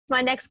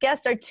My next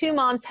guests are two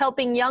moms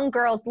helping young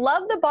girls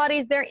love the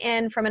bodies they're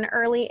in from an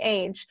early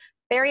age.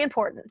 Very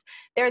important.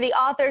 They're the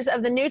authors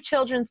of the new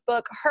children's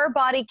book, Her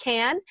Body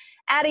Can,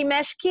 Ady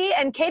Meschke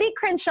and Katie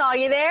Crenshaw. Are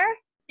you there?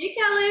 Hey,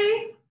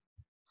 Kelly.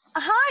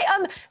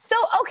 Hi.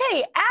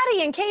 Okay,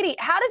 Ady and Katie,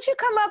 how did you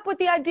come up with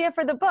the idea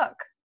for the book?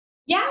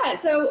 Yeah,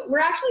 so we're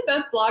actually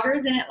both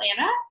bloggers in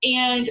Atlanta,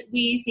 and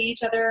we see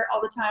each other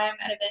all the time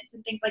at events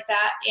and things like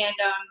that.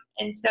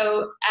 And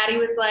so Ady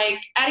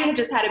had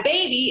just had a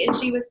baby, and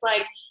she was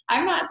like,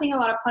 I'm not seeing a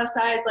lot of plus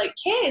size like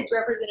kids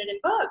represented in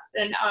books,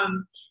 and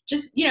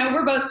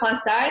we're both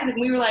plus size, and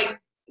we were like,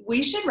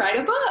 we should write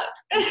a book.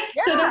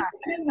 Yeah. So that's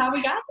kind of how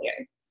we got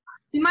there.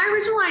 My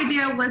original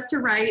idea was to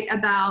write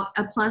about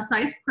a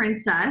plus-size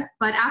princess,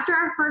 but after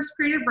our first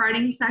creative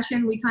writing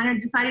session, we kind of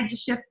decided to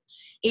shift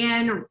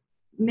and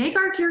make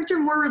our character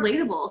more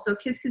relatable so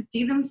kids could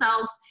see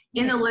themselves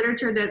in the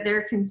literature that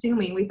they're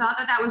consuming. We thought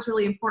that that was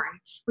really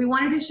important. We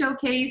wanted to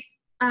showcase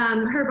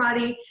her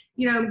body,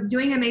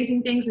 doing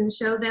amazing things and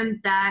show them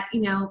that,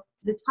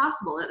 it's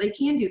possible, that they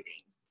can do things.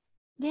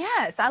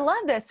 Yes, I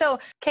love this. So,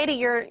 Katie,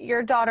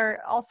 your daughter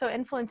also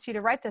influenced you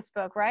to write this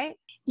book, right?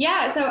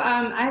 Yeah, so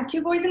I have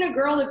two boys and a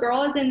girl. The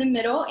girl is in the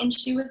middle, and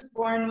she was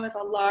born with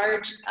a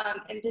large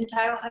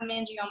infantile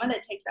hemangioma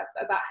that takes up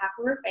about half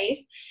of her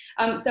face.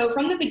 So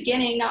from the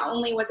beginning, not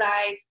only was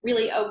I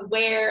really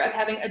aware of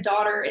having a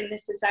daughter in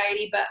this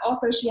society, but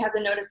also she has a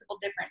noticeable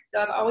difference.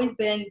 So I've always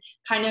been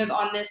kind of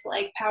on this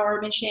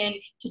power mission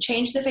to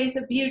change the face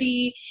of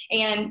beauty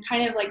and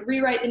kind of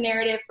rewrite the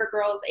narrative for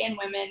girls and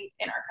women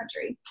in our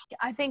country.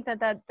 I think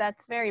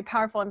that's very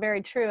powerful and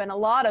very true.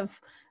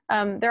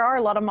 And there are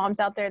a lot of moms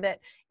out there that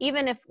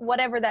even if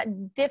whatever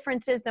that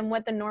difference is than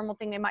what the normal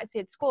thing they might see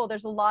at school,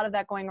 there's a lot of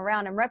that going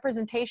around, and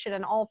representation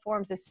in all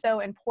forms is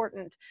so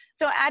important.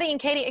 So Ady and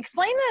Katie,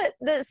 explain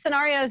the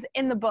scenarios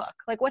in the book.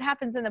 What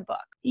happens in the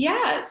book?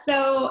 Yeah,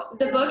 so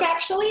the book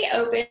actually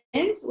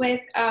opens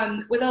with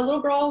a little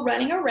girl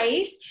running a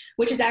race,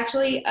 which is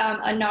actually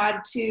a nod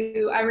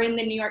to, I ran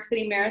the New York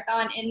City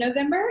Marathon in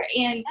November,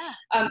 and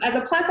as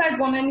a plus-size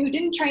woman who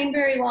didn't train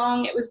very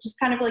long, it was just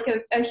kind of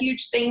a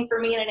huge thing for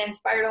me, and it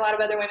inspired a lot of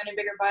other women in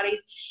bigger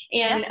bodies.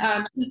 And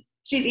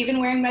she's even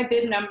wearing my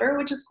bib number,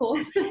 which is cool.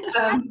 That's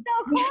so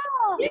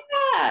cool.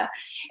 Yeah.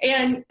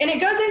 And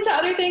it goes into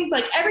other things,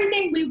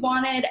 everything we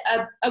wanted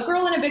a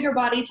girl in a bigger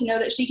body to know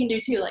that she can do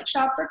too,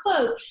 shop for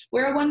clothes,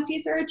 wear a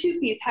one-piece or a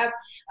two-piece, have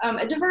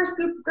a diverse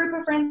group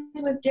of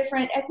friends with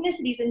different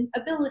ethnicities and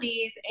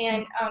abilities.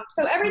 And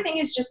so everything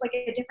is just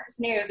a different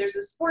scenario. There's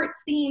a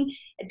sports scene,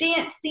 a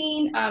dance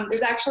scene.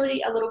 There's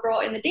actually a little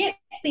girl in the dance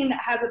scene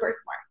that has a birthmark.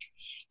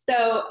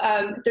 So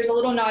there's a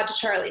little nod to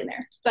Charlie in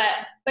there.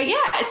 But yeah,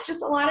 it's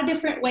just a lot of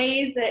different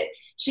ways that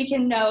she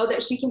can know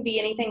that she can be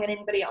anything that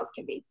anybody else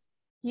can be.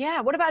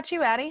 Yeah. What about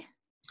you, Ady?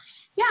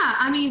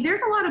 Yeah,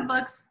 there's a lot of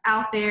books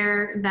out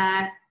there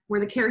where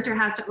the character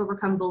has to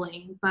overcome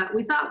bullying, but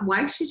we thought,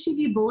 why should she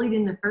be bullied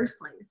in the first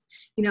place?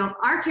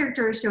 Our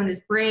character is shown as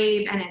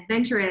brave and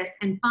adventurous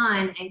and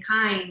fun and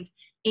kind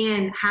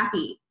and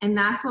happy. And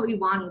that's what we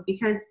wanted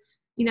because,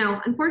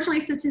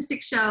 unfortunately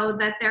statistics show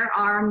that there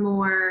are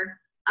more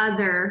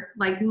other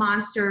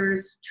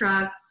monsters,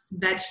 trucks,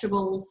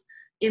 vegetables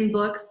in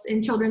books,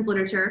 in children's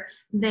literature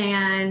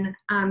than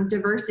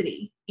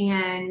diversity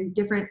and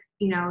different,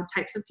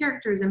 types of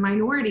characters and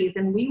minorities.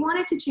 And we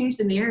wanted to change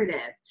the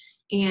narrative.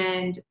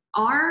 And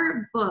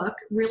our book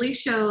really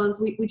shows,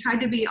 we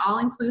tried to be all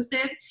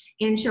inclusive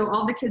and show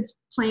all the kids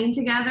playing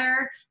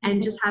together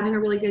and just having a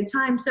really good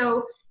time.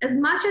 So as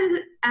much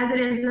as it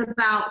is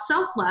about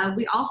self-love,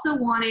 we also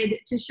wanted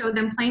to show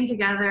them playing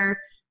together.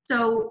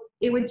 So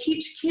it would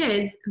teach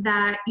kids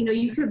that,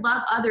 you could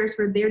love others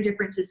for their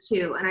differences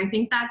too. And I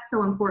think that's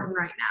so important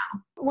right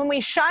now. When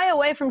we shy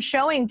away from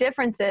showing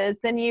differences,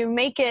 then you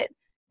make it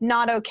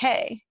not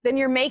okay. Then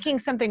you're making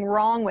something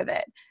wrong with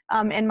it,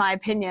 in my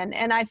opinion.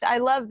 And I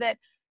love that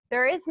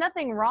there is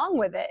nothing wrong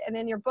with it. And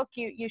in your book,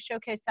 you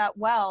showcase that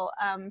well,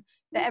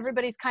 that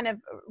everybody's kind of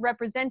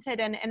represented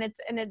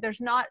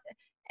there's not,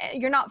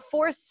 you're not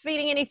force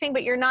feeding anything,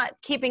 but you're not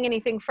keeping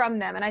anything from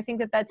them. And I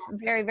think that's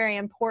very, very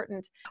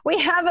important. We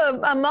have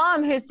a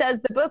mom who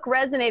says the book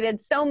resonated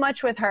so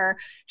much with her.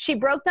 She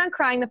broke down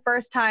crying the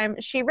first time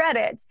she read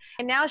it.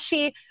 And now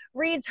she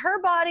reads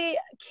Her Body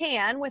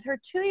Can with her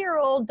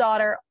 2-year-old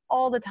daughter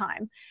all the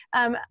time.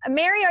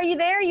 Mary, are you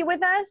there? Are you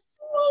with us?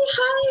 Oh,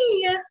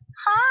 hi.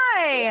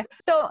 Hi.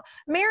 So,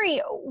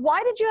 Mary,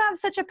 why did you have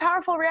such a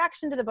powerful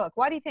reaction to the book?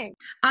 Why do you think?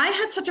 I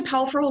had such a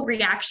powerful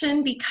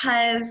reaction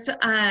because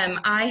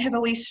I have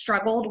always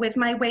struggled with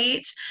my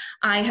weight.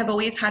 I have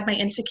always had my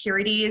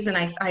insecurities, and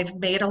I've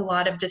made a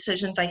lot of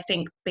decisions, I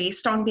think,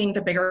 based on being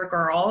the bigger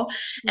girl.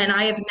 And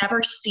I have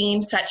never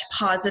seen such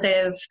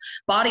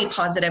body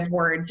positive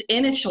words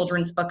in a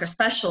children's book,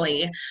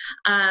 especially.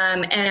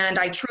 And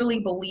I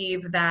truly believe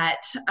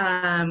that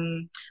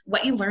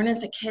what you learn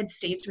as a kid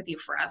stays with you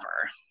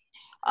forever.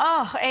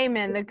 Oh,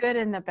 amen. The good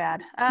and the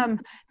bad.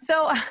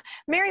 So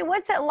Mary,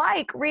 what's it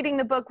like reading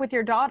the book with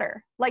your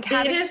daughter? Like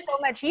having so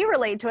much, you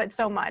relate to it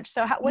so much.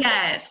 So what's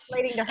yes, it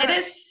relating to her? it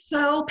is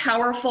so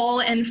powerful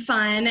and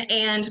fun.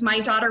 And my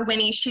daughter,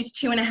 Winnie, she's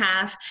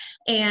 2.5,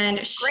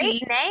 and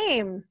Great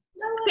name.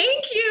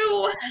 Thank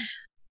you.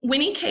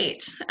 Winnie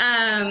Kate.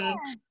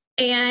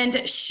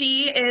 And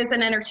she is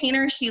an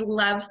entertainer. She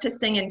loves to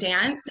sing and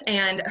dance,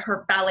 and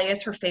her ballet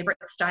is her favorite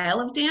style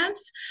of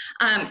dance.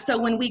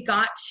 So when we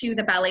got to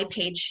the ballet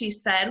page, she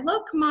said,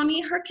 look,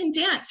 mommy, her can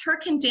dance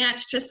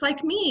just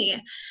like me.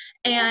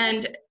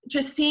 And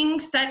just seeing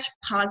such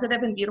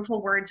positive and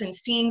beautiful words, and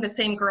seeing the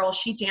same girl,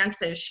 she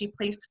dances, she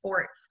plays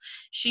sports,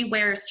 she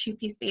wears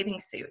 2-piece bathing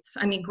suits.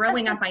 I mean,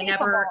 growing up,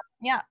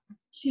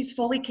 she's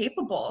fully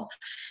capable.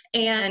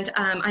 And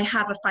I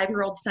have a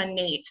 5-year-old son,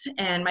 Nate,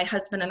 and my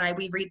husband and I,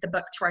 we read the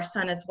book to our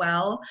son as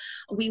well.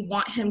 We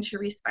want him to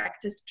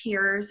respect his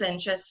peers and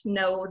just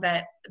know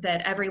that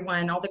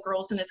everyone, all the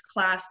girls in his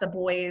class, the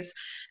boys,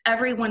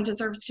 everyone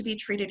deserves to be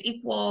treated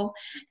equal,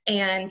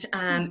 and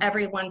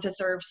everyone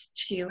deserves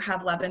to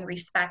have love and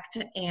respect.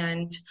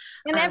 And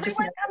everyone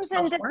comes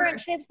in different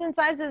shapes and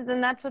sizes,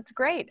 and that's what's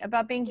great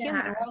about being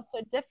human. We're all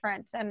so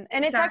different. And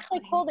it's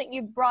actually cool that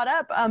you brought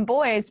up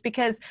boys,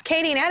 because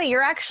Katie and Ady,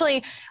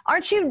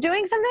 aren't you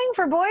doing something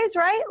for boys,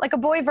 right? Like a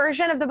boy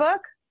version of the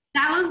book?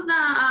 That was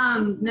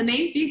the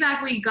main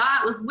feedback we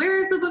got was, where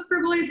is the book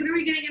for boys? When are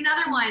we getting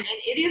another one? And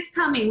it is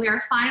coming. We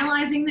are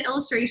finalizing the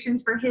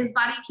illustrations for His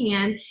Body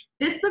Can.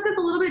 This book is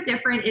a little bit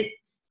different.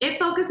 It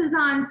focuses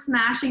on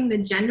smashing the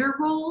gender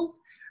roles.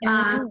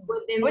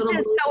 Which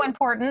is so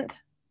important.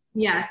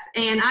 Yes,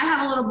 and I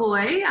have a little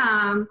boy,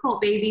 Colt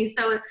baby,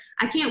 so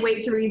I can't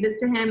wait to read this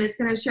to him. It's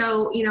going to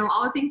show,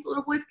 all the things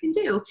little boys can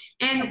do.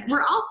 And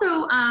we're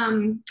also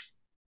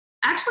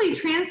actually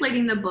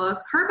translating the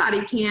book, Her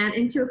Body Can,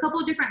 into a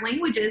couple of different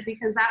languages,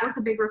 because that was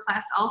a big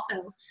request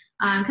also,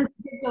 because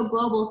it's so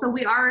global. So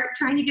we are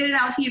trying to get it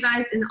out to you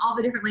guys in all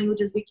the different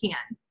languages we can.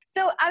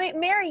 So,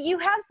 Mary, you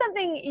have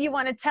something you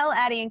want to tell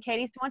Ady and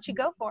Katie, so why don't you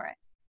go for it?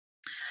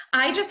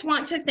 I just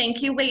want to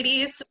thank you,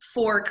 ladies,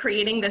 for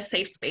creating this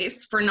safe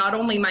space for not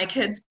only my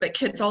kids, but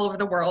kids all over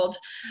the world,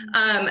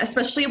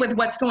 especially with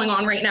what's going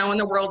on right now in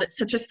the world. It's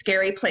such a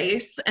scary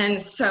place. And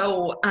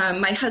so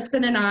my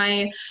husband and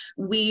I,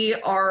 we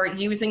are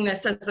using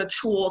this as a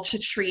tool to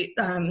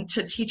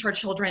teach our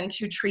children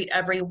to treat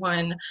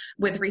everyone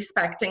with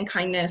respect and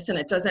kindness. And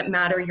it doesn't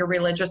matter your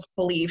religious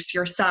beliefs,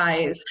 your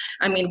size.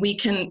 I mean, we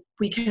can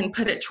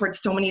put it towards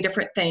so many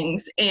different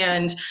things.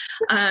 And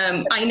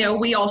I know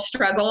we all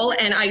struggle,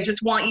 and I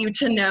just want you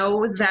to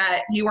know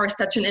that you are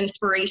such an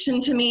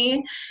inspiration to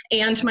me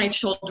and my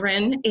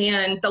children,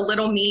 and the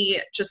little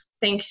me just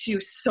thanks you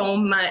so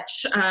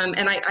much.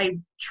 And I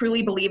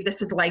truly believe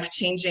this is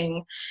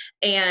life-changing.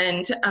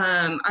 And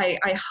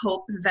I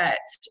hope that,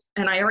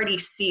 and I already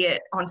see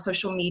it on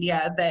social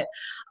media, that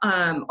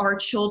our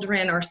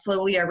children are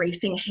slowly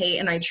erasing hate.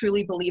 And I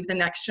truly believe the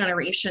next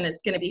generation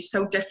is going to be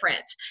so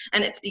different.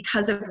 And it's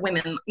because of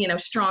women,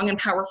 strong and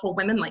powerful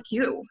women like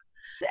you.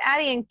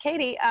 Ady and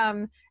Katie,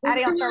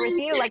 Ady, I'll start with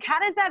you. Like, how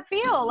does that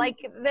feel? Like,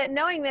 that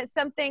knowing that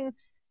something,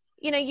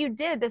 you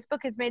did, this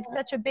book has made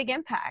such a big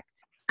impact.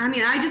 I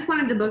mean, I just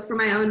wanted the book for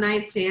my own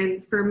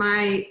nightstand for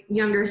my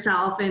younger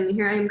self, and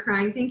here I am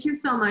crying. Thank you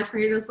so much,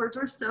 Mary. Those words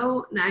were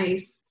so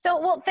nice. So,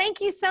 well,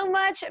 thank you so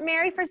much,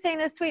 Mary, for saying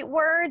those sweet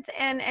words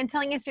and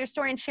telling us your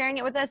story and sharing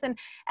it with us. And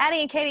Ady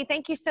and Katie,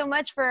 thank you so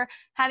much for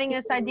having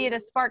this idea to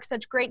spark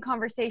such great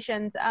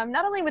conversations,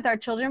 not only with our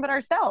children, but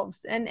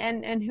ourselves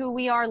and who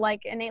we are,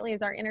 like innately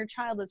as our inner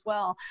child as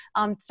well,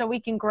 so we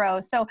can grow.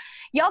 So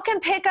y'all can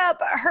pick up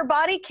Her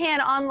Body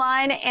Can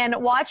online and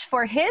watch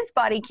for His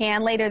Body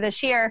Can later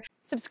this year.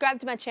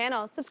 Subscribe to my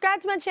channel. Subscribe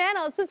to my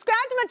channel. Subscribe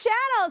to my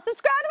channel.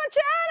 Subscribe to my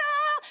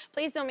channel.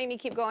 Please don't make me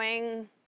keep going.